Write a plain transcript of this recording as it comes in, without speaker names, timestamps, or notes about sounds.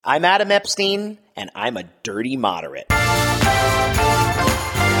I'm Adam Epstein, and I'm a dirty moderate.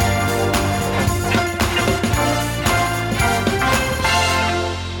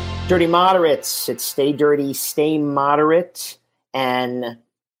 Dirty moderates, it's stay dirty, stay moderate, and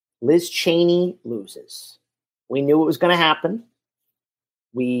Liz Cheney loses. We knew it was going to happen.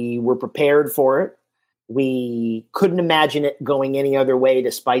 We were prepared for it. We couldn't imagine it going any other way,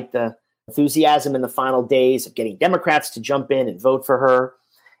 despite the enthusiasm in the final days of getting Democrats to jump in and vote for her.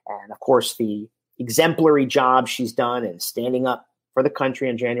 And, of course, the exemplary job she's done in standing up for the country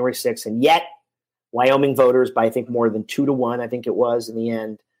on January 6th. And yet, Wyoming voters, by I think more than 2-1, I think it was in the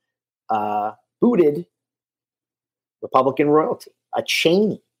end, booted Republican royalty. A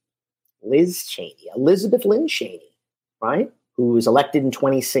Cheney, Liz Cheney, Elizabeth Lynn Cheney, right? Who was elected in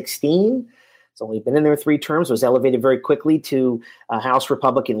 2016. Has only been in there 3 terms, was elevated very quickly to a House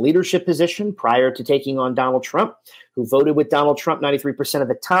Republican leadership position prior to taking on Donald Trump, who voted with Donald Trump 93% of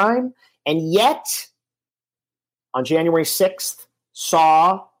the time. And yet, on January 6th,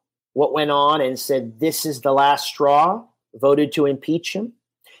 saw what went on and said, this is the last straw, voted to impeach him,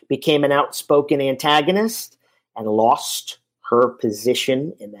 became an outspoken antagonist, and lost her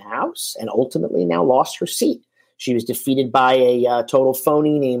position in the House, and ultimately now lost her seat. She was defeated by a total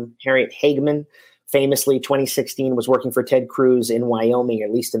phony named Harriet Hageman. Famously, 2016 was working for Ted Cruz in Wyoming,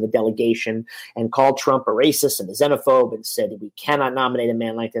 at least in the delegation, and called Trump a racist and a xenophobe and said, we cannot nominate a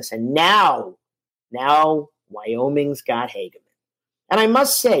man like this. And now Wyoming's got Hageman. And I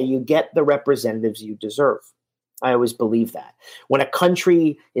must say, you get the representatives you deserve. I always believe that. When a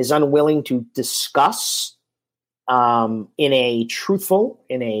country is unwilling to discuss in a truthful,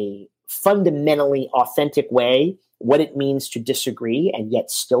 in a fundamentally authentic way what it means to disagree and yet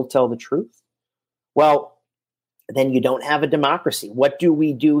still tell the truth, well, then you don't have a democracy. What do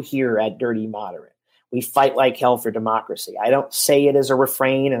we do here at Dirty Moderate? We fight like hell for democracy. I don't say it as a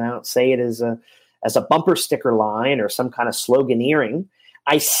refrain, and I don't say it as a bumper sticker line or some kind of sloganeering.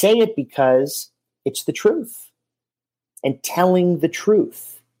 I say it because it's the truth. And telling the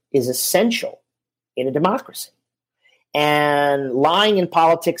truth is essential in a democracy. And lying in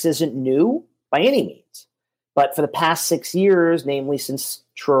politics isn't new by any means. But for the past 6 years, namely since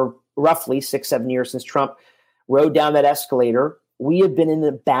roughly 6-7 years since Trump rode down that escalator, we have been in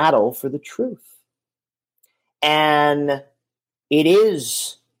a battle for the truth. And it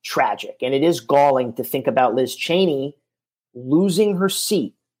is tragic and it is galling to think about Liz Cheney losing her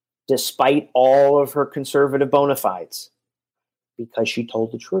seat despite all of her conservative bona fides because she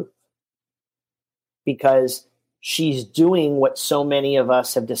told the truth. Because she's doing what so many of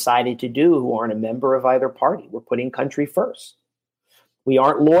us have decided to do who aren't a member of either party. We're putting country first. We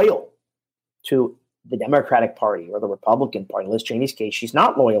aren't loyal to the Democratic Party or the Republican Party. In Liz Cheney's case, she's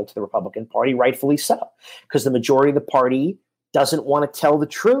not loyal to the Republican Party, rightfully so, because the majority of the party doesn't want to tell the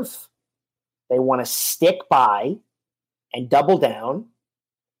truth. They want to stick by and double down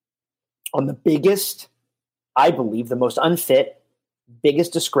on the biggest, I believe, the most unfit,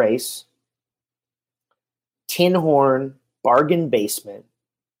 biggest disgrace, tin horn, bargain basement,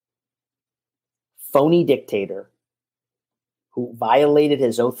 phony dictator who violated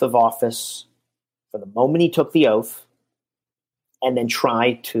his oath of office from the moment he took the oath and then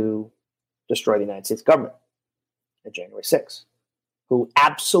tried to destroy the United States government on January 6th, who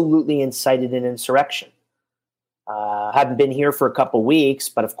absolutely incited an insurrection. Haven't been here for a couple weeks,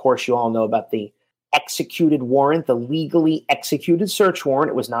 but of course you all know about the executed warrant, the legally executed search warrant.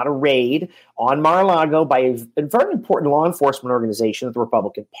 It was not a raid on Mar-a-Lago by a very important law enforcement organization that the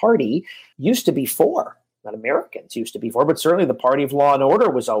Republican Party used to be for. Not Americans used to be for, but certainly the party of law and order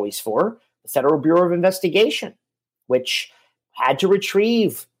was always for, the Federal Bureau of Investigation, which had to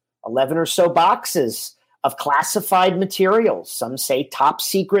retrieve 11 or so boxes of classified materials, some say top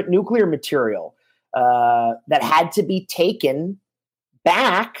secret nuclear material, that had to be taken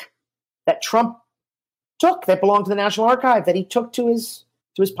back, that Trump took, that belonged to the National Archive, that he took to his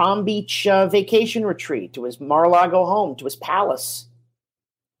Palm Beach vacation retreat, to his Mar-a-Lago home, to his palace.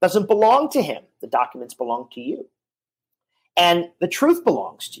 Doesn't belong to him. The documents belong to you. And the truth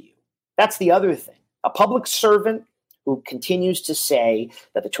belongs to you. That's the other thing. A public servant who continues to say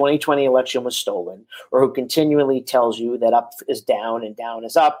that the 2020 election was stolen, or who continually tells you that up is down and down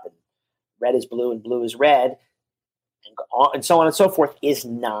is up, and red is blue and blue is red, and so on and so forth, is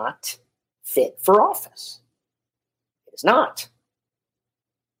not fit for office. It is not.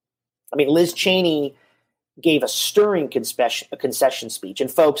 I mean, Liz Cheney gave a stirring concession speech. And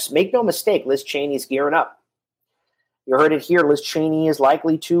folks, make no mistake, Liz Cheney's gearing up. You heard it here. Liz Cheney is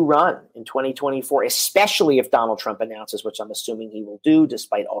likely to run in 2024, especially if Donald Trump announces, which I'm assuming he will do,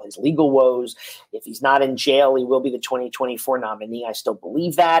 despite all his legal woes. If he's not in jail, he will be the 2024 nominee. I still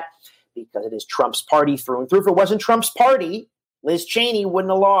believe that because it is Trump's party through and through. If it wasn't Trump's party, Liz Cheney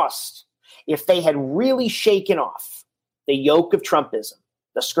wouldn't have lost. If they had really shaken off the yoke of Trumpism,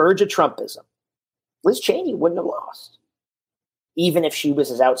 the scourge of Trumpism, Liz Cheney wouldn't have lost, even if she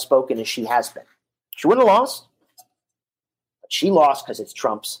was as outspoken as she has been. She wouldn't have lost. She lost because it's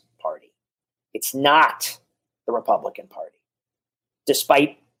Trump's party. It's not the Republican Party,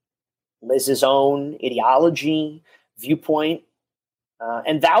 despite Liz's own ideology, viewpoint,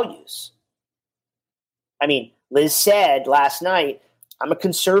 and values. I mean, Liz said last night, I'm a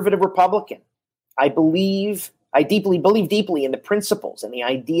conservative Republican. I deeply believe in the principles and the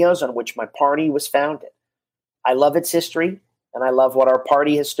ideas on which my party was founded. I love its history, and I love what our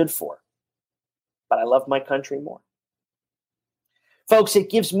party has stood for. But I love my country more. Folks, it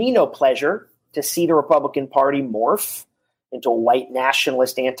gives me no pleasure to see the Republican Party morph into a white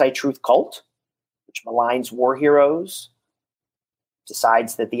nationalist anti-truth cult, which maligns war heroes,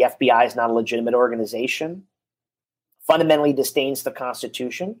 decides that the FBI is not a legitimate organization, fundamentally disdains the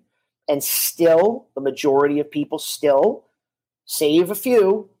Constitution, and still, the majority of people still, save a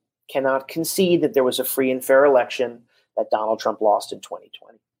few, cannot concede that there was a free and fair election that Donald Trump lost in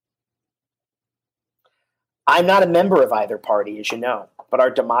 2020. I'm not a member of either party, as you know, but our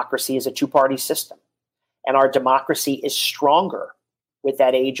democracy is a two-party system. And our democracy is stronger with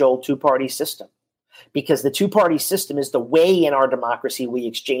that age-old two-party system because the two-party system is the way in our democracy we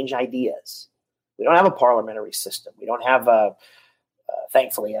exchange ideas. We don't have a parliamentary system. We don't have,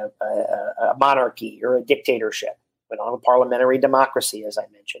 thankfully, a monarchy or a dictatorship. We don't have a parliamentary democracy, as I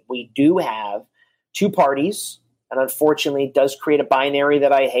mentioned. We do have two parties. And unfortunately, it does create a binary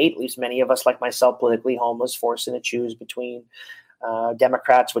that I hate, leaves many of us, like myself, politically homeless, forcing to choose between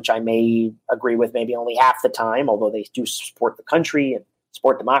Democrats, which I may agree with maybe only half the time, although they do support the country and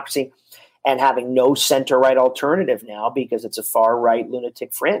support democracy, and having no center-right alternative now because it's a far-right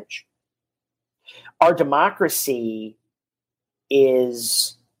lunatic fringe. Our democracy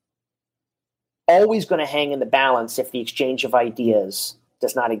is always going to hang in the balance if the exchange of ideas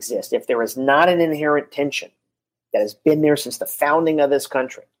does not exist, if there is not an inherent tension that has been there since the founding of this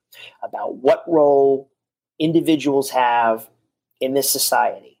country about what role individuals have in this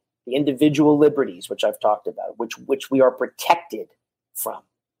society, the individual liberties, which I've talked about, which we are protected from,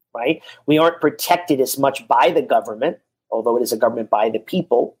 right? We aren't protected as much by the government, although it is a government by the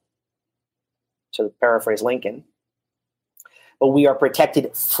people, to paraphrase Lincoln, but we are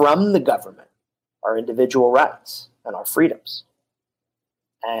protected from the government, our individual rights and our freedoms.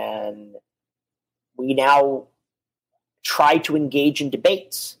 And we now try to engage in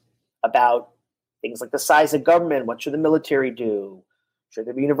debates about things like the size of government. What should the military do? Should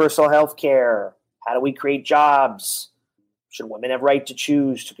there be universal health care? How do we create jobs? Should women have right to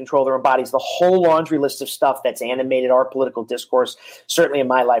choose to control their own bodies? The whole laundry list of stuff that's animated our political discourse, certainly in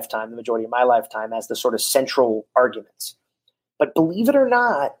my lifetime, the majority of my lifetime, as the sort of central arguments. But believe it or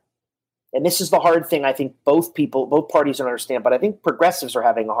not, and this is the hard thing I think both parties don't understand, but I think progressives are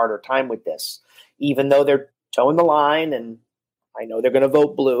having a harder time with this, even though they're toeing the line, and I know they're going to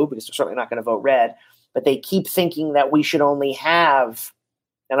vote blue because they're certainly not going to vote red, but they keep thinking that we should only have,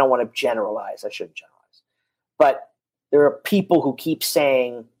 and I don't want to generalize, I shouldn't generalize, but there are people who keep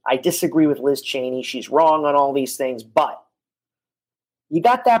saying, I disagree with Liz Cheney, she's wrong on all these things, but you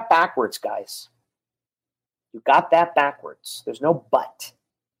got that backwards, guys. You got that backwards. There's no but.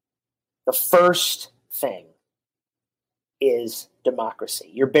 The first thing is democracy.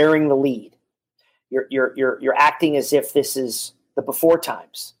 You're bearing the lead. You're acting as if this is the before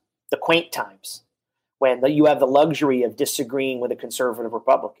times, the quaint times, when you have the luxury of disagreeing with a conservative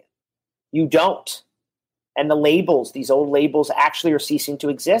Republican. You don't. And the labels, these old labels, actually are ceasing to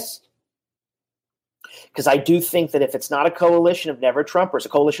exist. Because I do think that if it's not a coalition of never Trumpers, a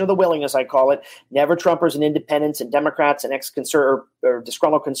coalition of the willing, as I call it, never Trumpers and independents and Democrats and or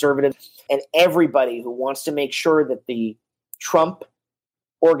disgruntled conservatives, and everybody who wants to make sure that the Trump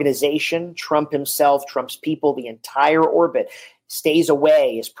organization, Trump himself, Trump's people, the entire orbit stays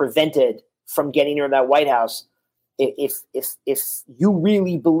away, is prevented from getting near that White House. If you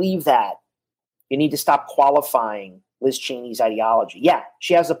really believe that, you need to stop qualifying Liz Cheney's ideology. Yeah,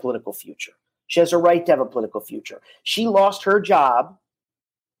 she has a political future. She has a right to have a political future. She lost her job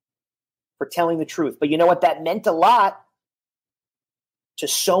for telling the truth. But you know what? That meant a lot to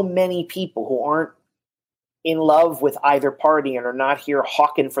so many people who aren't in love with either party and are not here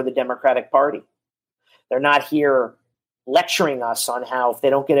hawking for the Democratic Party. They're not here lecturing us on how if they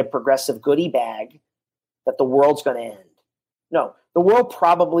don't get a progressive goodie bag, that the world's going to end. No, the world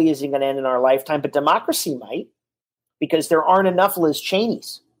probably isn't going to end in our lifetime, but democracy might, because there aren't enough Liz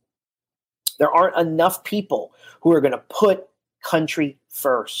Cheneys. There aren't enough people who are going to put country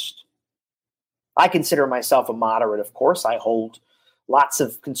first. I consider myself a moderate, of course. I hold lots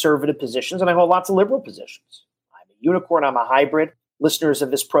of conservative positions and I hold lots of liberal positions. I'm a unicorn. I'm a hybrid. Listeners of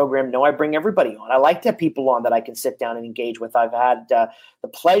this program know I bring everybody on. I like to have people on that I can sit down and engage with. I've had the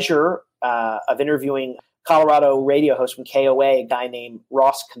pleasure of interviewing Colorado radio host from KOA, a guy named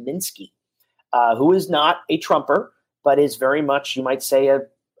Ross Kaminsky, who is not a Trumper, but is very much, you might say,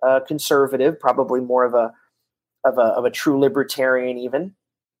 a conservative, probably more of a true libertarian even.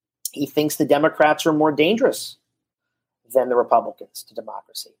 He thinks the Democrats are more dangerous than the Republicans to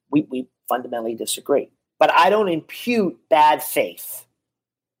democracy. We fundamentally disagree. But I don't impute bad faith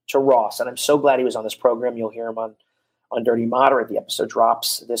to Ross, and I'm so glad he was on this program. You'll hear him on Dirty Moderate. The episode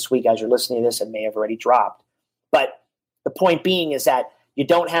drops this week as you're listening to this. It may have already dropped. But the point being is that you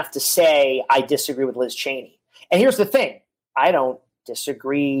don't have to say, I disagree with Liz Cheney. And here's the thing. I don't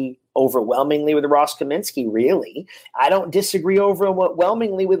disagree overwhelmingly with Ross Kaminsky, really. I don't disagree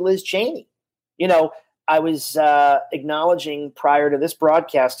overwhelmingly with Liz Cheney. You know, I was acknowledging prior to this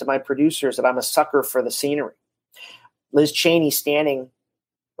broadcast to my producers that I'm a sucker for the scenery. Liz Cheney standing,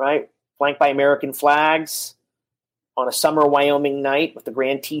 right, flanked by American flags on a summer Wyoming night with the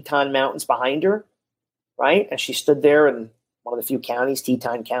Grand Teton Mountains behind her, right? And she stood there in one of the few counties,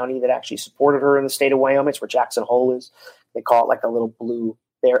 Teton County, that actually supported her in the state of Wyoming. It's where Jackson Hole is. They call it like a little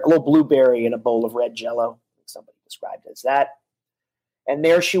blueberry in a bowl of red Jello. Somebody described it as that. And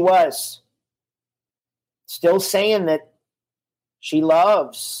there she was, still saying that she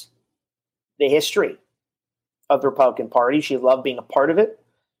loves the history of the Republican Party. She loved being a part of it.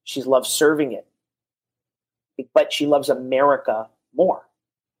 She loves serving it. But she loves America more.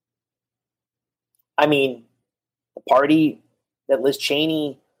 I mean, the party that Liz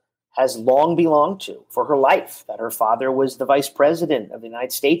Cheney has long belonged to for her life, that her father was the vice president of the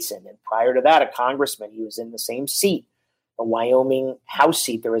United States in, and prior to that, a congressman. He was in the same seat, the Wyoming House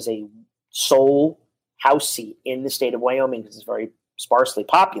seat. There is a sole House seat in the state of Wyoming because it's very sparsely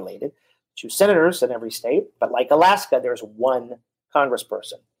populated. 2 senators in every state, but like Alaska, there's one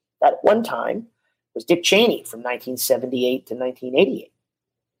congressperson. That at one time was Dick Cheney from 1978 to 1988.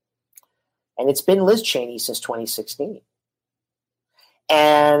 And it's been Liz Cheney since 2016.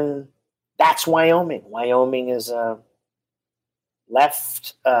 And that's Wyoming. Wyoming is a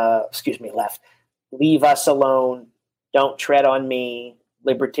left, leave us alone, don't tread on me,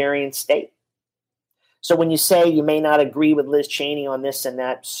 libertarian state. So when you say you may not agree with Liz Cheney on this and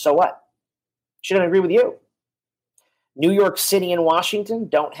that, so what? She doesn't agree with you. New York City and Washington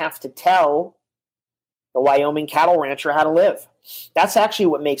don't have to tell the Wyoming cattle rancher how to live. That's actually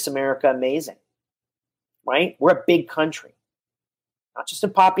what makes America amazing, right? We're a big country, not just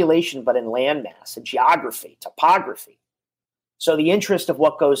in population, but in landmass and geography, topography. So the interest of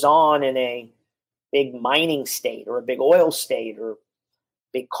what goes on in a big mining state or a big oil state or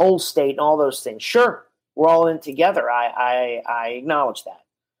big coal state and all those things, sure, we're all in it together. I acknowledge that.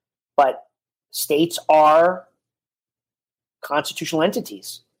 But states are constitutional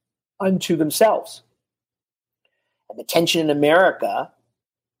entities unto themselves. And the tension in America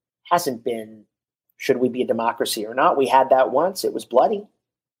hasn't been, should we be a democracy or not? We had that once. It was bloody.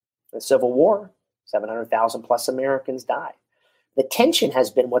 The Civil War, 700,000 plus Americans died. The tension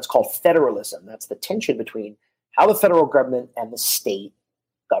has been what's called federalism. That's the tension between how the federal government and the state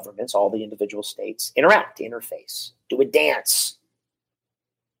governments, all the individual states, interface, do a dance,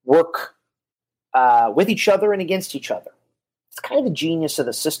 work with each other and against each other. It's kind of the genius of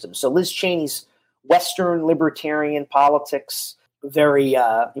the system. So Liz Cheney's Western libertarian politics, very,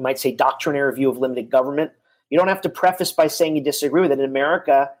 you might say, doctrinaire view of limited government. You don't have to preface by saying you disagree with it. In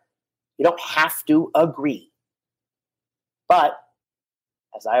America, you don't have to agree. But,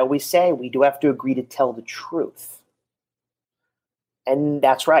 as I always say, we do have to agree to tell the truth. And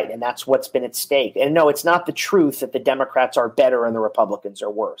that's right. And that's what's been at stake. And no, it's not the truth that the Democrats are better and the Republicans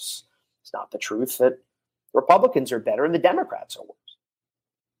are worse. It's not the truth that the Republicans are better and the Democrats are worse.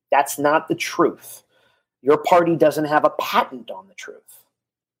 That's not the truth. Your party doesn't have a patent on the truth.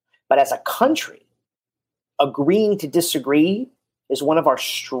 But as a country, agreeing to disagree is one of our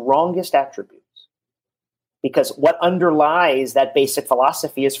strongest attributes. Because what underlies that basic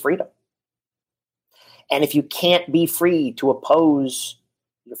philosophy is freedom. And if you can't be free to oppose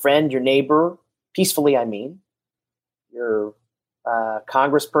your friend, your neighbor, peacefully, I mean, your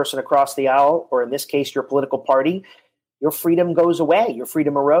congressperson across the aisle, or in this case, your political party, your freedom goes away. Your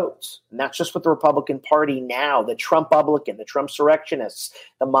freedom erodes. And that's just what the Republican Party now, the Trump-publican, the Trump-surrectionists,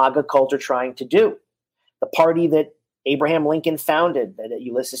 the MAGA cult are trying to do. the party that Abraham Lincoln founded, that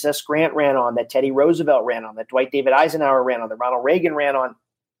Ulysses S. Grant ran on, that Teddy Roosevelt ran on, that Dwight David Eisenhower ran on, that Ronald Reagan ran on,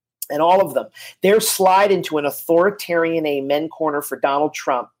 and all of them. Their slide into an authoritarian amen corner for Donald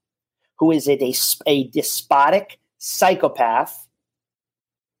Trump, who is a despotic psychopath.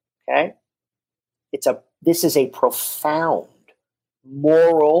 Okay? This is a profound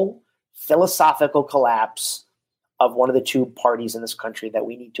moral, philosophical collapse of one of the two parties in this country that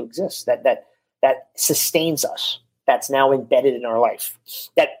we need to exist, that sustains us, that's now embedded in our life,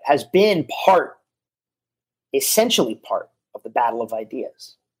 that has been essentially part of the battle of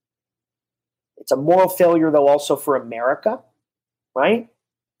ideas. It's a moral failure, though, also for America, right?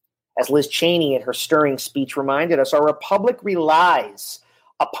 As Liz Cheney in her stirring speech reminded us, our republic relies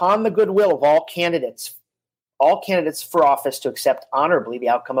upon the goodwill of all candidates for office to accept honorably the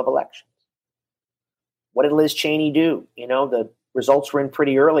outcome of elections. What did Liz Cheney do? The results were in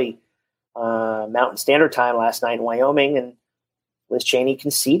pretty early Mountain Standard Time last night in Wyoming, and Liz Cheney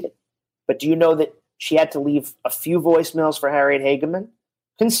conceded. But do you know that she had to leave a few voicemails for Harriet Hageman,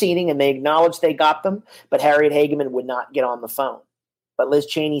 conceding, and they acknowledged they got them, but Harriet Hageman would not get on the phone. But Liz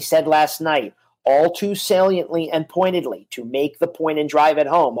Cheney said last night, all too saliently and pointedly, to make the point and drive it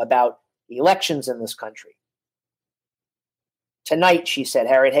home about elections in this country. Tonight, she said,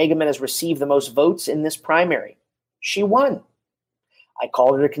 Harriet Hageman has received the most votes in this primary. She won. I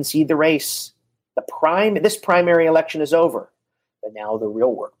called her to concede the race. This primary election is over, but now the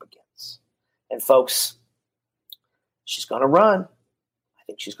real work begins. And folks, she's going to run. I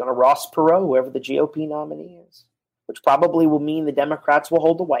think she's going to Ross Perot, whoever the GOP nominee is, which probably will mean the Democrats will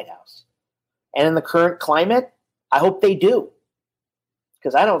hold the White House. And in the current climate, I hope they do,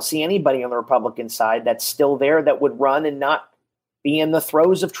 because I don't see anybody on the Republican side that's still there that would run and not be in the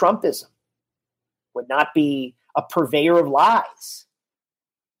throes of Trumpism, would not be a purveyor of lies.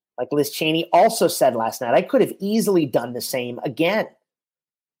 Like Liz Cheney also said last night, I could have easily done the same again.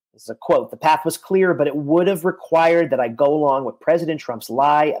 This is a quote. The path was clear, but it would have required that I go along with President Trump's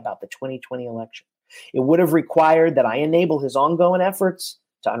lie about the 2020 election. It would have required that I enable his ongoing efforts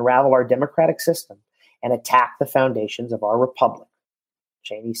to unravel our democratic system and attack the foundations of our republic.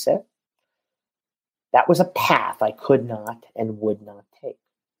 Cheney said, that was a path I could not and would not take.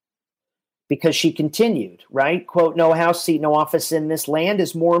 Because she continued, right? Quote, no house seat, no office in this land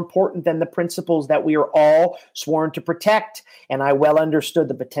is more important than the principles that we are all sworn to protect. And I well understood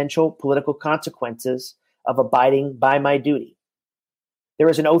the potential political consequences of abiding by my duty. There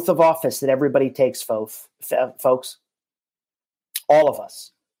is an oath of office that everybody takes, folks. All of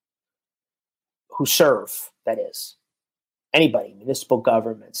us who serve, that is. Anybody, municipal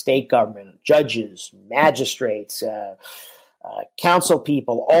government, state government, judges, magistrates, council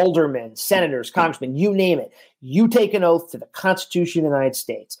people, aldermen, senators, congressmen, you name it. You take an oath to the Constitution of the United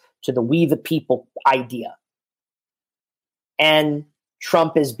States, to the we the people idea. And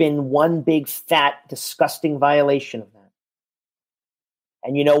Trump has been one big, fat, disgusting violation of that.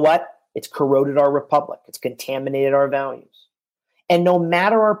 And you know what? It's corroded our republic. It's contaminated our values. And no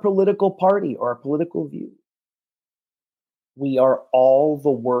matter our political party or our political view, we are all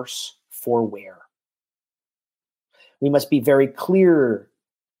the worse for wear. We must be very clear,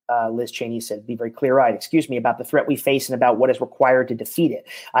 Liz Cheney said, be very clear-eyed, about the threat we face and about what is required to defeat it.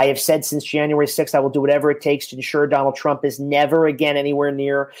 I have said since January 6th, I will do whatever it takes to ensure Donald Trump is never again anywhere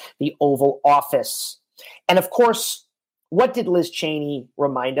near the Oval Office. And of course, what did Liz Cheney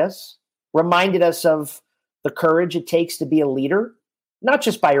remind us? Reminded us of the courage it takes to be a leader, not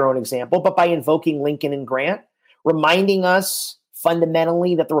just by her own example, but by invoking Lincoln and Grant, reminding us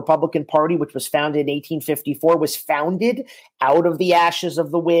fundamentally that the Republican Party, which was founded in 1854, was founded out of the ashes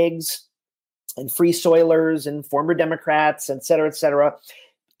of the Whigs and Free Soilers and former Democrats, et cetera, et cetera.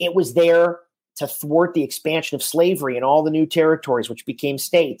 It was there to thwart the expansion of slavery in all the new territories, which became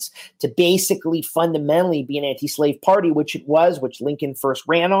states, to basically fundamentally be an anti-slave party, which it was, which Lincoln first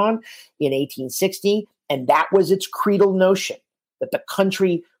ran on in 1860. And that was its creedal notion, that the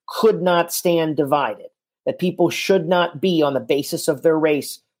country could not stand divided, that people should not be, on the basis of their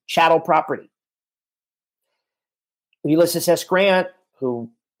race, chattel property. Ulysses S. Grant,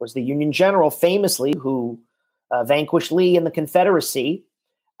 who was the Union general famously, who vanquished Lee in the Confederacy,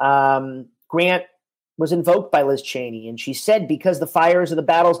 Grant was invoked by Liz Cheney. And she said, because the fires of the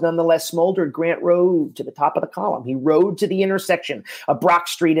battles nonetheless smoldered, Grant rode to the top of the column. He rode to the intersection of Brock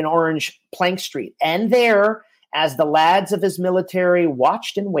Street and Orange Plank Street. And there, as the lads of his military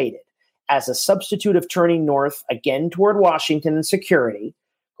watched and waited, as a substitute of turning north again toward Washington and security,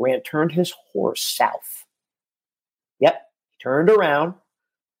 Grant turned his horse south. Yep, he turned around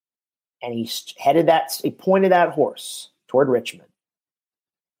and he pointed that horse toward Richmond.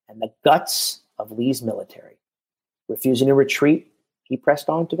 And the guts of Lee's military. Refusing to retreat, he pressed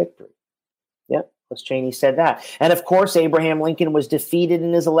on to victory. Yep, Liz Cheney said that. And of course, Abraham Lincoln was defeated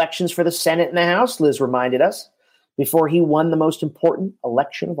in his elections for the Senate and the House, Liz reminded us, before he won the most important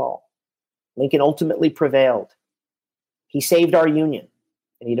election of all. Lincoln ultimately prevailed. He saved our Union,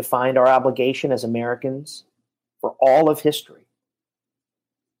 and he defined our obligation as Americans for all of history.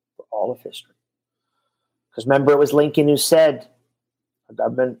 For all of history. Because remember, it was Lincoln who said, a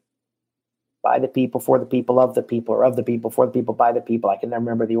government by the people, for the people, of the people, or of the people, for the people, by the people. I can never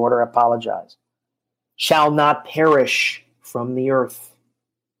remember the order. I apologize. Shall not perish from the earth.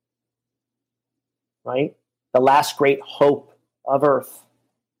 Right? The last great hope of earth.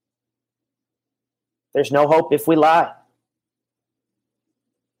 There's no hope if we lie.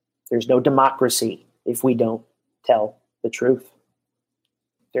 There's no democracy if we don't tell the truth.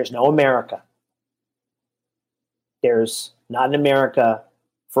 There's no America. There's not an America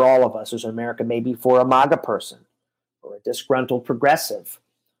for all of us. There's an America maybe for a MAGA person or a disgruntled progressive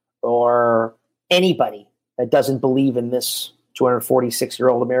or anybody that doesn't believe in this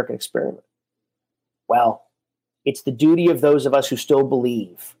 246-year-old American experiment. Well, it's the duty of those of us who still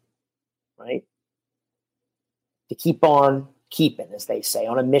believe, right, to keep on keeping, as they say,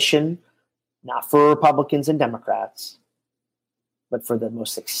 on a mission, not for Republicans and Democrats, but for the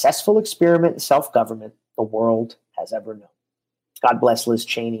most successful experiment in self-government the world has ever known. God bless Liz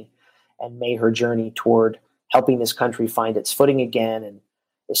Cheney, and may her journey toward helping this country find its footing again and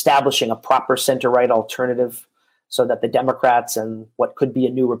establishing a proper center-right alternative so that the Democrats and what could be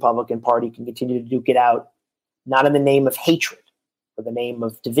a new Republican Party can continue to duke it out, not in the name of hatred or the name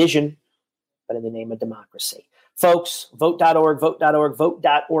of division, but in the name of democracy. Folks, vote.org, vote.org,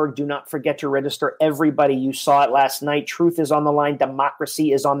 vote.org. Do not forget to register. Everybody, you saw it last night. Truth is on the line.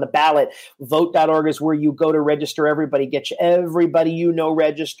 Democracy is on the ballot. Vote.org is where you go to register. Everybody, get everybody you know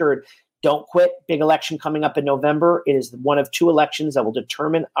registered. Don't quit. Big election coming up in November. It is one of two elections that will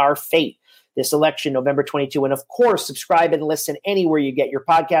determine our fate. This election, November 22. And of course, subscribe and listen anywhere you get your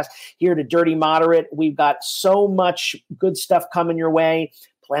podcast. Here to Dirty Moderate. We've got so much good stuff coming your way.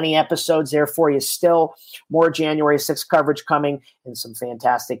 Plenty episodes there for you still. More January 6th coverage coming and some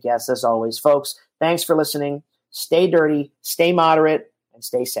fantastic guests as always. Folks, thanks for listening. Stay dirty, stay moderate, and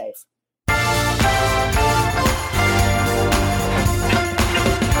stay safe.